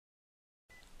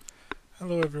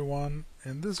Hello everyone.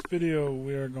 In this video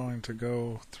we are going to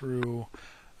go through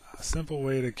a simple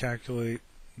way to calculate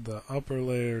the upper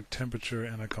layer temperature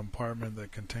in a compartment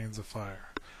that contains a fire.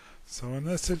 So in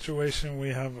this situation we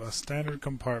have a standard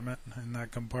compartment, and that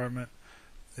compartment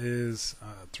is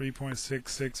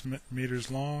 3.66 meters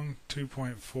long,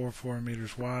 2.44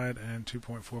 meters wide, and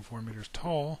 2.44 meters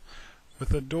tall,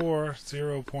 with a door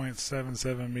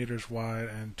 0.77 meters wide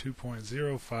and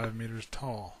 2.05 meters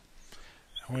tall.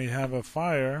 And we have a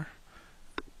fire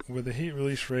with a heat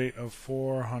release rate of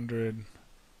 400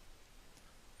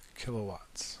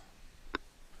 kilowatts.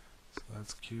 So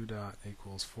that's Q dot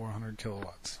equals 400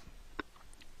 kilowatts.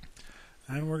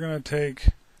 And we're going to take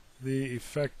the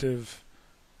effective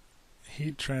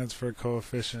heat transfer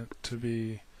coefficient to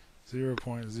be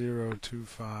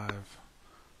 0.025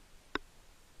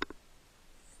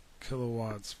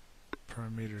 kilowatts per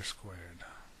meter squared.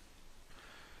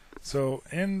 So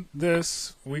in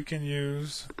this we can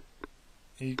use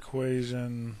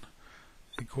equation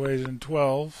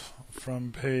 12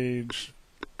 from page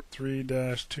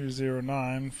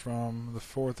 3-209 from the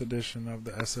 4th edition of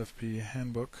the SFPE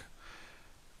handbook,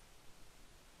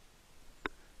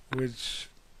 which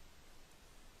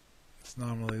is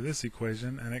nominally this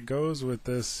equation, and it goes with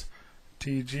this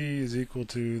Tg is equal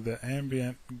to the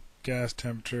ambient gas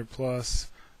temperature plus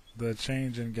the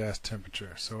change in gas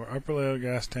temperature. So our upper layer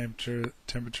gas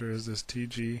temperature is this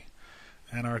Tg,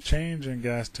 and our change in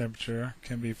gas temperature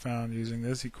can be found using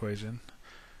this equation,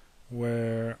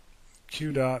 where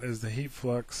Q dot is the heat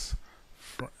flux,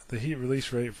 the heat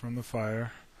release rate from the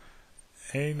fire,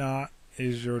 A naught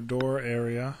is your door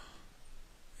area,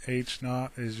 H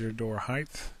naught is your door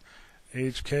height,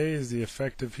 Hk is the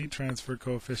effective heat transfer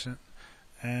coefficient,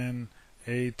 and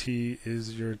At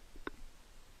is your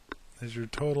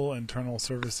total internal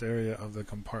surface area of the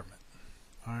compartment.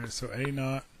 Alright, so A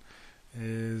naught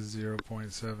is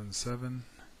 0.77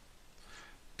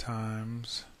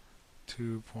 times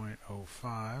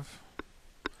 2.05,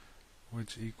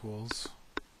 which equals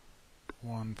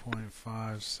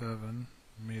 1.57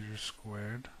 meters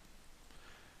squared.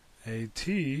 At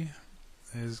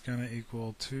is going to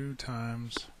equal 2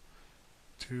 times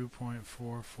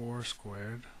 2.44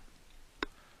 squared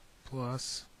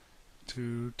plus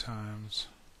 2 times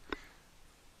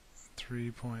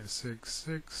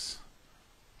 3.66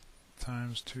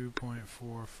 times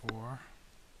 2.44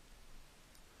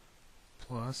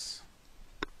 plus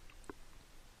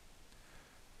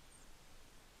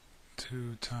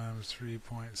 2 times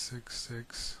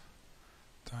 3.66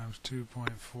 times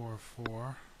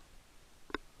 2.44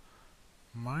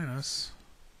 minus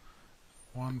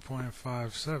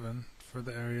 1.57 for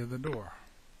the area of the door.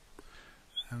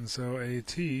 And so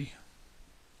At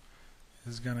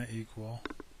is going to equal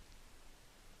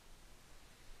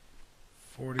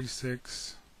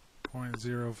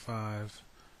 46.05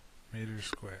 meters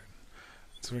squared.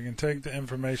 So we can take the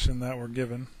information that we're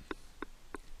given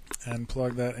and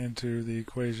plug that into the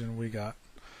equation we got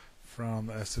from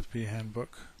the SFPE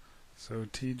handbook. So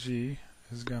Tg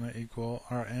is going to equal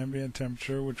our ambient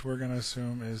temperature, which we're going to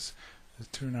assume is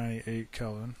 298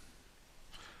 Kelvin.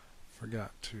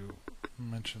 Forgot to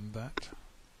mention that.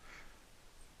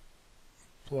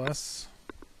 Plus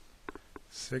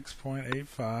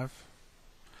 6.85.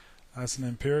 That's an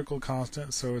empirical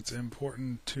constant, so it's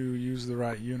important to use the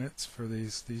right units for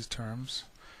these terms.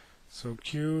 So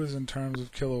Q is in terms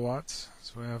of kilowatts,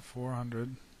 so we have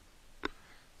 400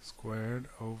 squared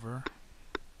over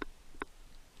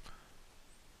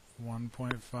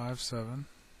 1.57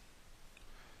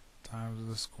 times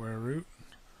the square root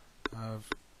of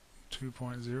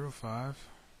 2.05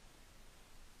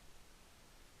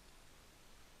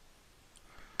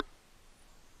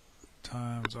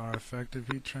 times our effective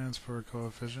heat transfer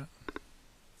coefficient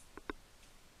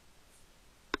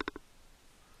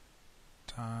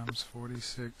times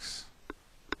 46.05.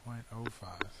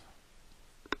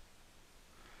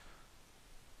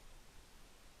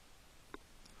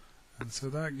 And so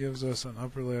that gives us an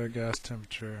upper layer gas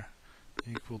temperature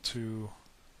equal to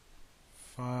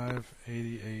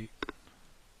 588.9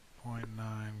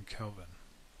 Kelvin.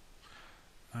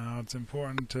 Now it's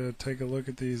important to take a look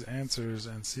at these answers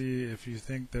and see if you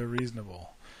think they're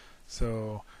reasonable.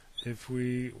 So if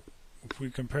we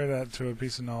compare that to a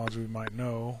piece of knowledge we might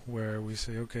know, where we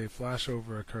say, okay,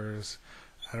 flashover occurs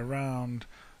at around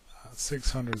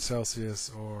 600 Celsius,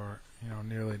 or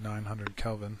nearly 900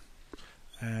 Kelvin,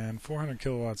 and 400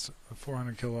 kilowatts, a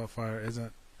 400 kilowatt fire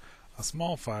isn't a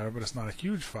small fire, but it's not a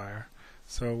huge fire.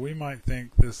 So we might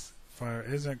think this fire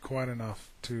isn't quite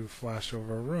enough to flash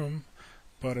over a room,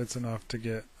 but it's enough to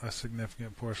get a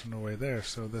significant portion of the way there.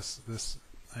 So this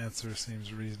answer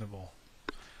seems reasonable.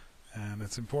 And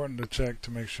it's important to check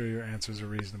to make sure your answers are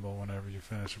reasonable whenever you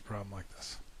finish a problem like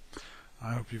this.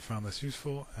 I hope you found this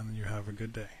useful and you have a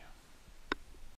good day.